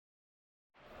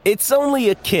It's only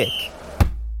a kick,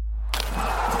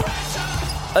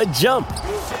 a jump,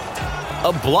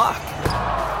 a block.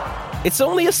 It's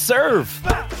only a serve.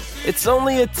 It's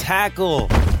only a tackle,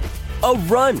 a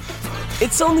run.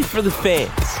 It's only for the fans.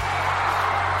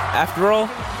 After all,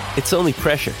 it's only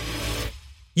pressure.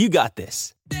 You got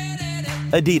this.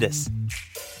 Adidas.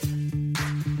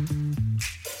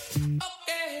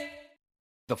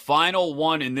 The final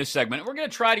one in this segment. We're going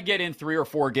to try to get in 3 or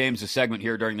 4 games a segment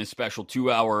here during this special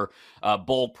 2-hour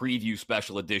bowl preview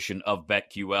special edition of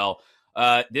BetQL.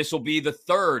 This will be the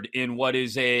third in what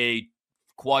is a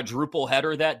quadruple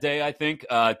header that day, I think.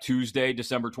 Tuesday,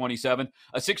 December 27th.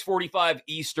 A 6:45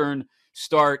 Eastern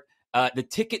start. The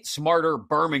Ticket Smarter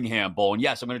Birmingham Bowl. And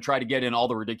yes, I'm going to try to get in all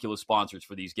the ridiculous sponsors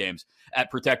for these games at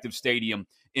Protective Stadium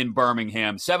in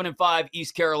Birmingham. 7-5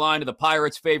 East Carolina. The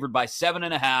Pirates favored by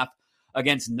 7.5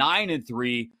 against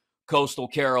 9-3 Coastal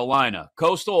Carolina.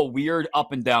 Coastal, a weird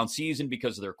up and down season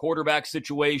because of their quarterback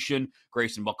situation.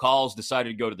 Grayson McCall's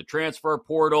decided to go to the transfer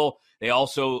portal. They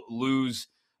also lose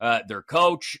their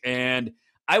coach. And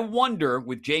I wonder,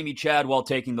 with Jamie Chadwell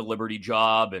taking the Liberty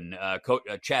job and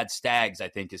Chad Staggs, I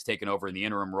think, has taken over in the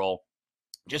interim role,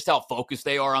 just how focused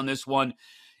they are on this one.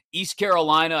 East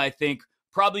Carolina, I think,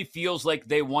 probably feels like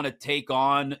they want to take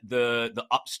on the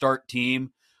upstart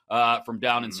team from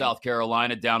down in South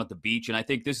Carolina, down at the beach. And I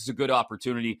think this is a good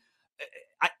opportunity.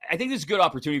 I think this is a good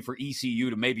opportunity for ECU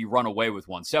to maybe run away with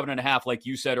one. 7.5, like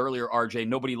you said earlier, RJ,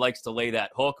 nobody likes to lay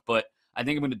that hook, but I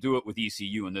think I'm going to do it with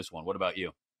ECU in this one. What about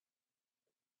you?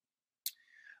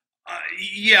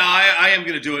 I am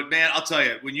going to do it, man. I'll tell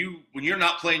you, when you're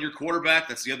not playing your quarterback,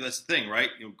 that's the thing, right?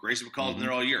 Grayson McCall's been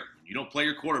there all year. When you don't play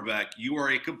your quarterback, you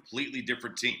are a completely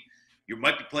different team. You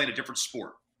might be playing a different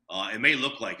sport. It may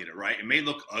look like it, right? It may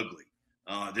look ugly.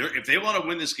 If they want to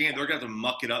win this game, they're going to have to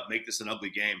muck it up, make this an ugly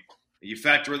game. And you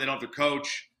factor in they don't have their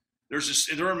coach.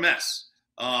 They're a mess.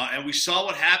 And we saw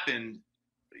what happened.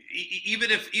 Even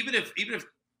if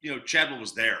Chadwell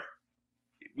was there,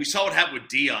 we saw what happened with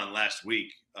Dion last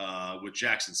week with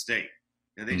Jackson State,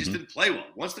 and they just didn't play well.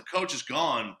 Once the coach is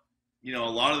gone, a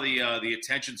lot of the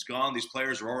attention's gone. These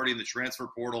players are already in the transfer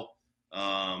portal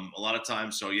a lot of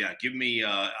times. So yeah, give me.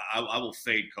 I will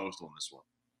fade Coastal in this one.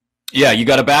 Yeah, you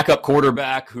got a backup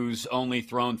quarterback who's only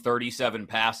thrown 37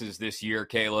 passes this year,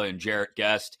 Kayla and Jarrett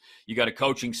Guest. You got a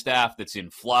coaching staff that's in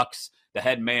flux. The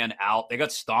head man out. They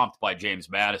got stomped by James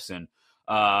Madison,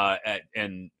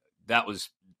 and that was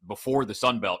before the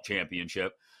Sun Belt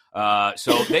Championship.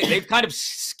 So they've kind of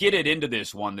skidded into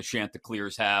this one, the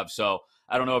Chanticleers have. So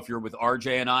I don't know if you're with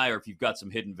RJ and I or if you've got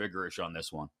some hidden vigorish on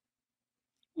this one.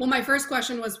 Well, my first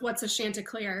question was, what's a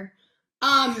Chanticleer?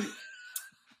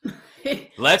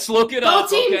 Let's look it up.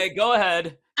 Okay, go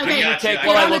ahead. Okay.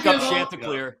 I look up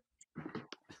Chanticleer.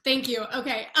 Thank you.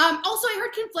 Okay. Also, I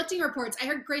heard conflicting reports. I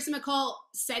heard Grayson McCall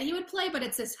said he would play, but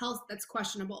it's his health that's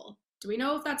questionable. Do we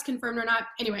know if that's confirmed or not?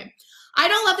 Anyway, I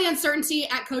don't love the uncertainty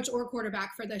at coach or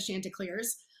quarterback for the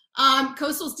Chanticleers.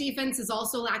 Coastal's defense is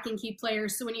also lacking key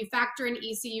players. So when you factor in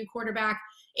ECU quarterback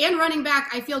and running back,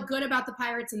 I feel good about the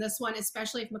Pirates in this one,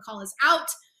 especially if McCall is out.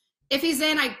 If he's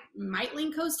in, I might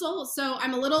lean Coastal. So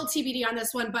I'm a little TBD on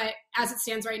this one, but as it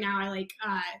stands right now, I like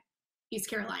East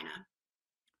Carolina.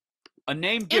 A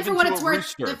name given and for what to it's a worth,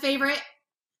 rooster. the favorite.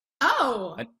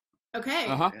 Oh, okay.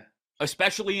 Uh-huh. Yeah.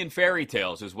 Especially in fairy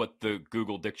tales is what the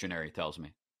Google Dictionary tells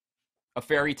me. A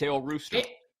fairy tale rooster.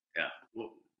 Yeah.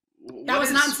 That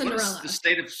was not Cinderella. What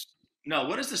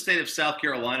is the state of South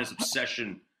Carolina's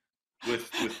obsession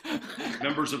with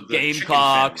members of the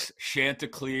Gamecocks,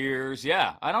 Chanticleers?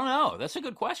 Yeah, I don't know. That's a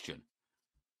good question.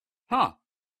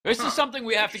 This is something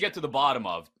we have to get to the bottom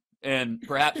of, and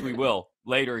perhaps we will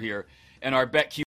later here in our BetQ